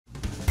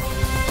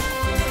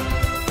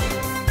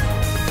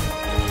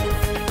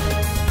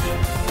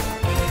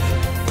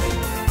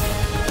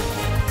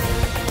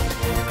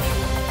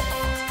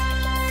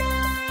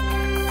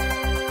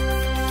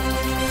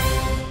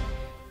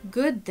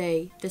Good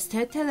day. The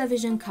state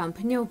television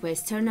company of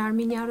Western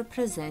Armenia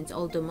represents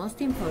all the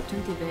most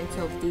important events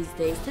of these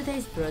days.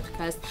 Today's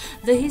broadcast,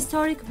 the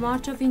historic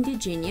March of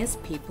Indigenous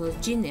Peoples,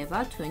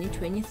 Geneva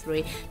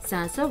 2023,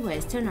 Sons of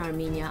Western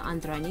Armenia,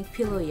 Andranik,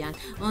 Piloyan,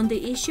 on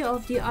the issue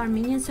of the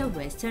Armenians of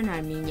Western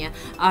Armenia,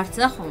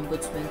 Artsakh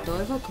Ombudsman,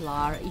 Toivo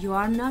Klaar, you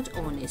are not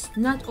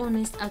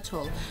honest at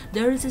all.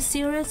 There is a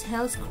serious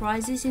health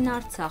crisis in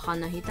Artsakh,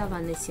 Anahit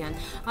Avanesyan,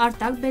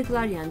 Artak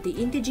Beglaryan,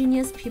 the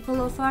indigenous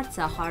people of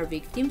Artsakh are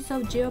victims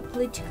of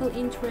geopolitical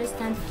interest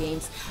and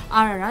games.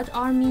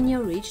 Ararat-Armenia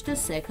reached the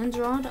second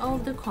round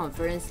of the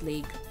Conference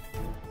League.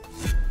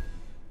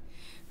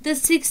 The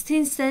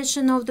 16th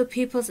session of the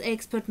People's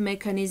Expert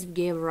Mechanism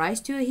gave rise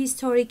to a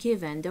historic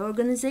event, the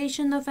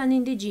organization of an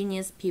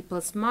Indigenous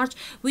Peoples March,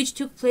 which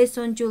took place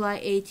on July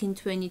 18,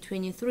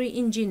 2023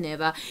 in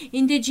Geneva.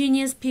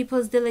 Indigenous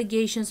peoples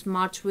delegations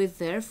marched with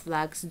their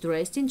flags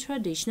dressed in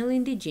traditional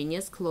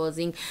indigenous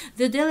clothing.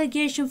 The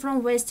delegation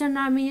from Western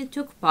Armenia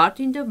took part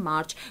in the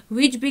march,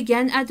 which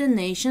began at the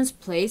nation's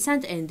place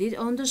and ended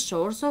on the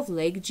shores of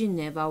Lake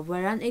Geneva,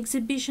 where an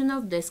exhibition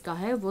of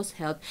Descahe was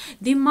held.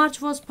 The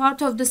march was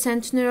part of the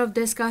centenary of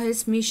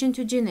Descahe's mission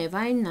to Geneva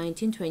in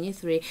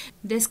 1923.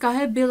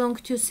 Descahe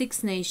belonged to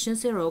Six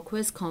Nations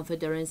Iroquois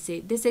Confederacy.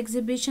 This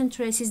exhibition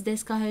traces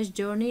Descahe's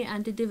journey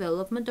and the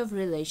development of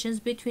relations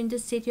between the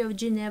city of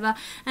Geneva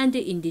and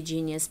the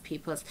indigenous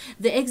peoples.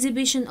 The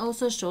exhibition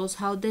also shows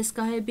how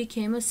Descahe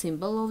became a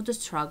symbol of the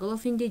struggle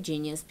of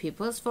indigenous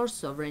peoples for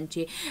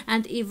sovereignty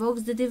and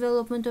evokes the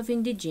development of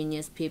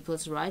indigenous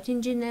peoples' right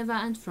in Geneva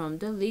and from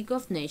the League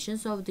of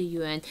Nations of the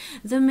UN.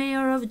 The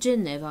mayor of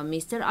Geneva,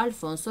 Mr.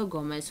 Alfonso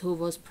Gomez, who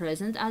was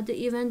present at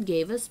the event,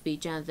 gave a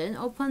speech and then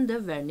opened the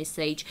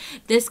vernissage.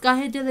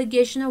 Descahe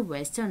delegation of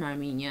Western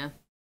Armenia.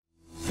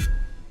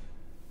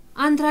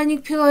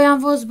 Andranik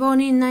Piloyan was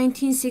born in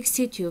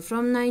 1962.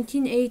 From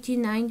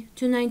 1989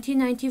 to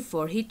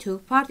 1994, he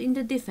took part in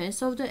the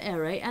defense of the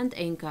Eray and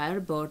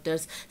Enkaer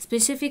borders,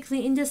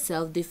 specifically in the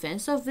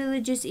self-defense of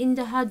villages in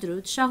the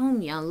Hadrut,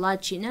 Haroutyunyan,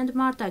 Lachin and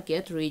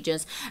Martaket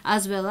regions,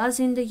 as well as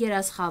in the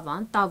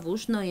Yerevan,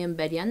 Tavush,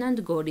 Noyemberian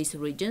and Goris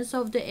regions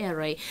of the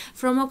Eray.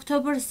 From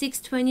October 6,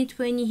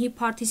 2020, he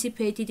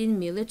participated in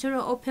military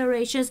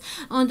operations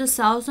on the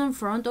southern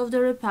front of the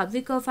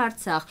Republic of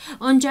Artsakh.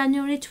 On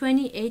January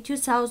 28,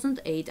 2008,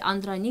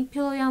 Andranik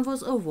Piloyan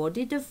was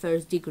awarded the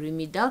first-degree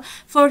medal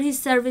for his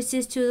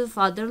services to the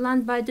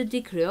fatherland by the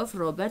decree of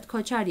Robert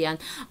Kocharian.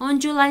 On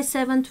July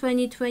 7,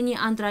 2020,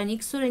 Andranik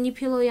Sureni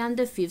Piloyan,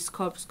 the 5th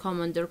Corps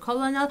Commander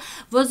Colonel,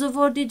 was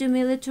awarded the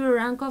military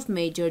rank of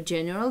Major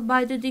General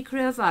by the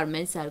decree of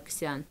Armen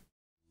Sargsyan.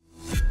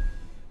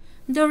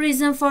 The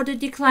reason for the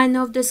decline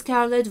of the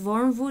scarlet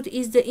wormwood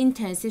is the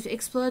intensive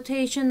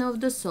exploitation of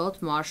the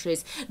salt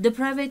marshes. The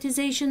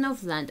privatization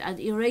of land and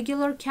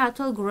irregular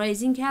cattle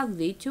grazing have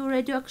led to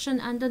reduction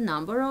in the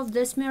number of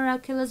this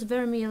miraculous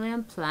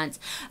vermilion plants.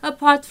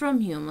 Apart from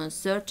humans,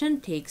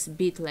 certain ticks,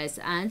 beetles,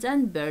 ants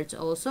and birds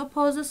also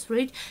pose a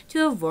threat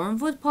to a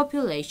wormwood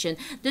population.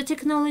 The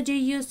technology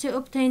used to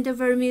obtain the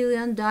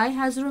vermilion dye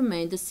has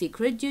remained a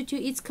secret due to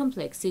its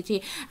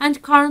complexity,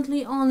 and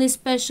currently only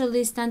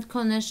specialists and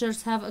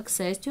connoisseurs have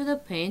access to the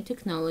paint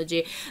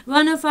technology.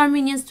 One of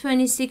Armenia's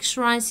 26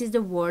 shrines is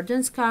the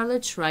Warden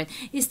Scarlet Shrine,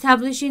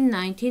 established in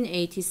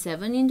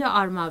 1987 in the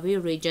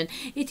Armavi region.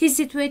 It is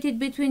situated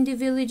between the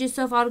villages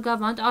of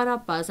Argavand,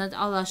 Arapaz and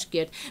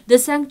Alashgirt. The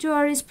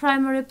sanctuary's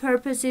primary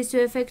purpose is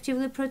to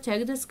effectively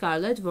protect the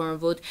scarlet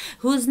wormwood,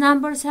 whose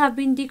numbers have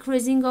been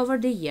decreasing over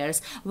the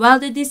years. While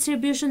the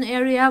distribution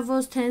area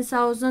was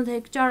 10,000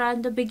 hectares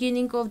at the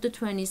beginning of the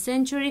 20th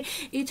century,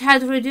 it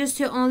had reduced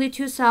to only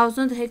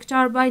 2,000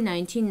 hectares by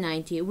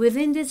 1990.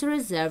 Within this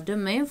reserve, the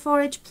main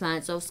forage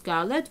plants of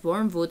scarlet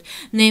wormwood,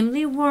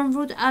 namely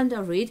wormwood and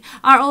reed,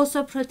 are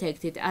also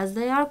protected as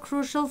they are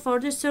crucial for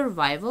the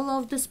survival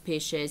of the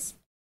species.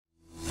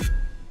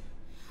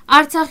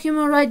 Artsakh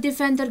human rights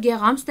defender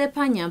Gegham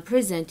Stepanyan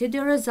presented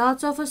the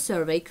results of a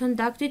survey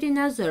conducted in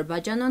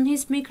Azerbaijan on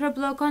his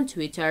microblog on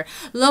Twitter.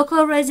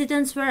 Local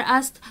residents were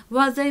asked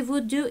what they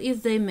would do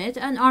if they met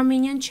an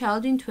Armenian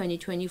child in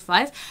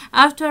 2025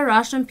 after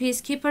Russian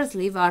peacekeepers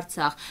leave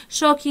Artsakh.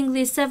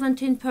 Shockingly,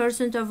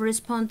 17% of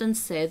respondents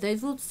said they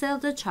would sell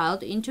the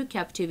child into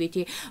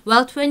captivity,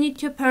 while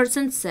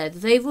 22% said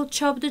they would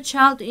chop the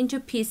child into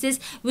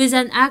pieces with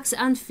an axe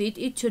and feed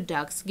it to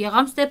dogs.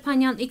 Gegham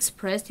Stepanyan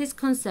expressed his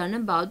concern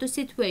about the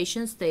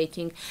situation,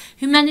 stating,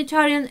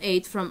 "Humanitarian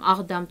aid from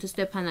Aghdam to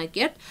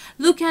Stepanakert.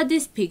 Look at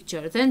this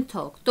picture, then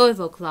talk.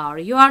 Toivo Klaar,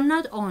 you are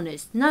not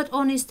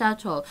honest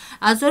at all.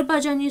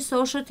 Azerbaijani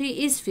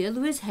society is filled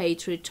with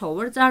hatred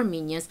towards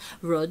Armenians,"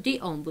 wrote the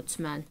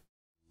ombudsman.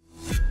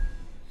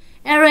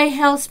 Area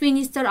Health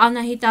Minister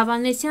Anahit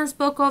Avanesyan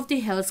spoke of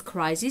the health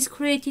crisis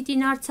created in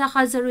Artsakh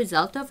as a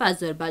result of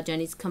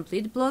Azerbaijan's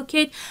complete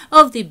blockade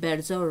of the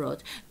Berzo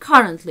road.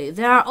 Currently,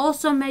 there are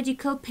also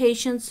medical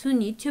patients who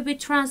need to be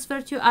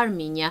transferred to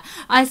Armenia.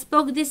 I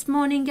spoke this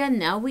morning and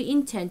now we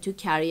intend to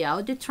carry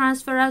out the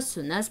transfer as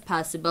soon as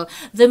possible,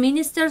 the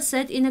minister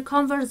said in a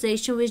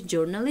conversation with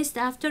journalists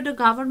after the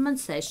government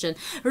session.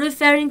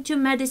 Referring to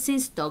medicine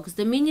stocks,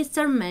 the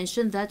minister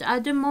mentioned that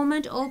at the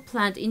moment all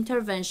planned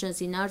interventions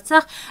in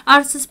Artsakh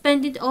are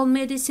suspended. All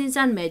medicines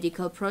and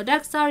medical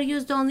products are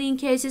used only in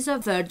cases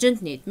of urgent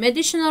need.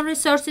 Medicinal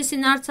resources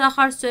in Artsakh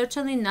are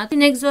certainly not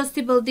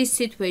inexhaustible. This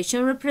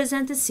situation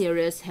represents a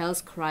serious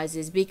health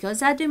crisis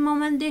because at the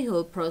moment the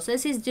whole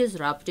process is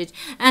disrupted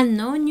and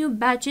no new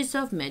batches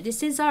of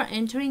medicines are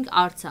entering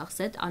Artsakh,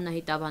 said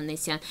Anahit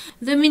Avanesyan.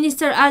 The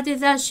minister added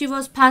that she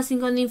was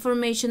passing on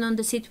information on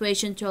the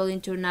situation to all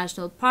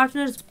international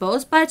partners,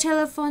 both by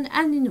telephone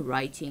and in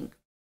writing.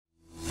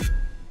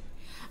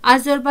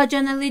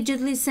 Azerbaijan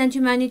allegedly sent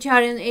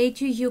humanitarian aid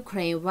to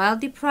Ukraine while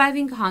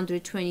depriving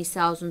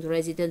 120,000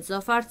 residents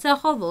of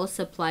Artsakh of all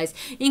supplies,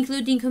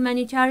 including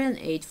humanitarian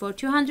aid for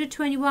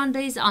 221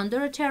 days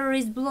under a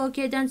terrorist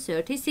blockade and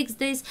 36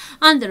 days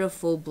under a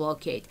full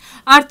blockade.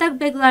 Artak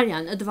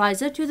Beglaryan,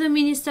 advisor to the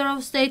Minister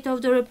of State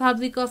of the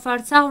Republic of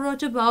Artsakh,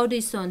 wrote about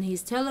this on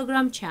his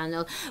Telegram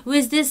channel.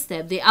 With this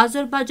step, the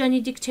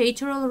Azerbaijani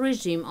dictatorial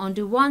regime on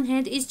the one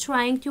hand is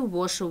trying to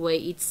wash away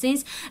its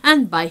sins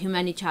and buy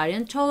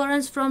humanitarian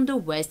tolerance from the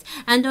West,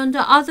 and on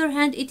the other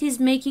hand it is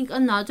making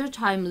another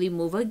timely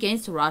move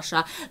against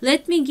Russia.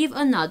 Let me give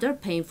another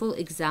painful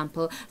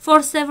example.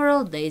 For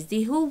several days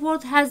the whole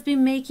world has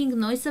been making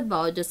noise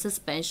about the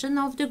suspension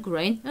of the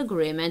grain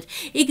agreement,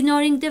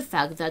 ignoring the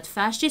fact that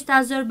fascist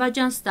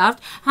Azerbaijan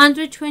starved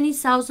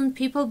 120,000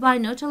 people by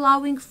not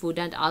allowing food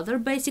and other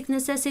basic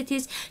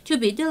necessities to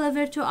be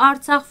delivered to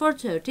Artsakh for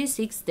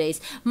 36 days.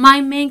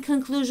 My main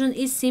conclusion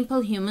is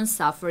simple: human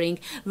suffering,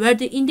 where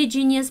the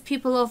indigenous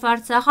people of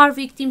Artsakh are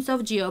victims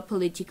of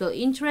geopolitical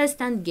interest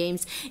and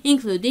games,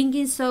 including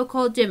in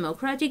so-called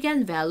democratic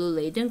and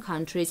value-laden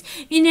countries.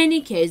 In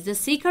any case, the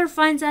seeker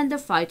finds and the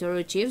fighter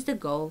achieves the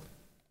goal.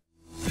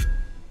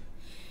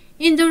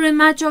 In the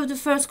rematch of the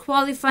first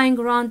qualifying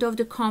round of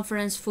the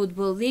Conference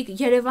Football League,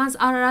 Yerevan's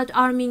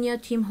Ararat-Armenia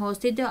team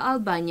hosted the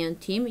Albanian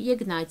team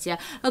Yegnatia.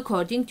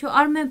 According to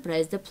Armen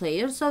Press, the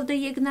players of the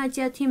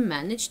Yegnatia team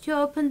managed to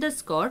open the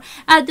score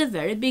at the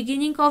very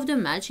beginning of the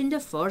match in the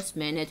 4th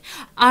minute.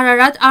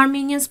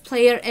 Ararat-Armenia's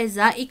player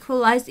Eza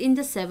equalized in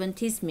the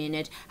 70th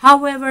minute.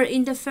 However,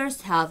 in the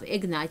first half,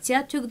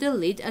 Yegnatia took the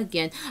lead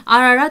again.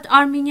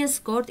 Ararat-Armenia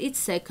scored its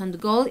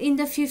second goal in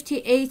the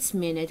 58th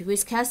minute,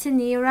 with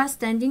Casinira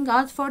standing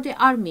out for the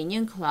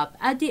Armenian club.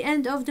 At the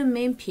end of the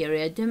main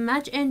period, the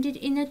match ended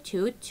in a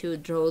 2-2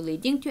 draw,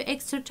 leading to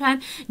extra time.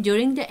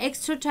 During the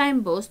extra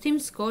time, both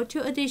teams scored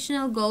 2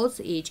 additional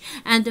goals each,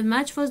 and the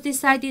match was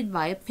decided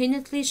by a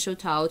penalty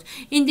shootout.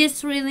 In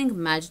this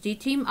thrilling match, the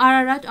team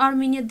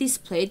Ararat-Armenia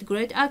displayed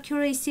great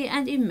accuracy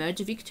and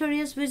emerged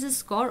victorious with a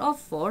score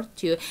of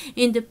 4-2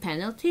 in the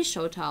penalty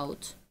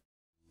shootout.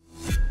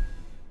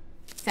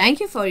 Thank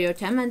you for your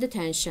time and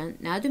attention.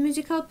 Now the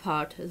musical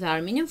part, the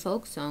Armenian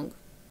folk song.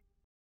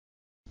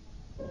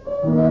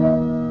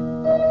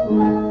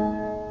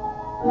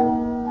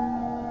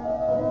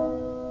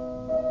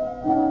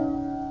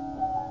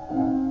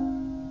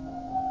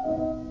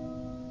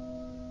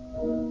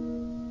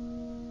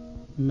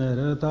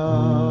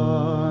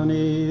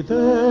 Meretani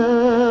te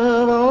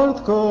vart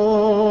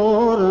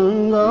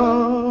korangan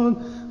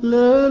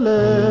le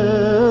le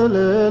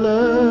le le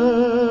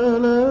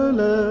le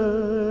le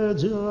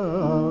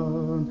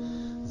jan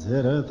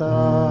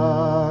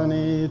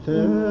zeretani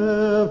te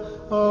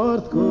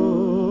vart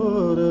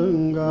korangan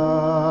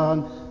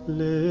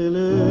le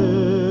le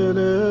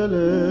le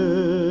le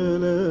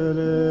le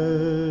le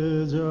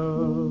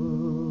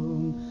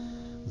jan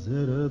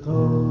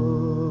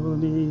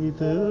zeretani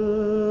te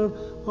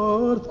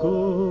Art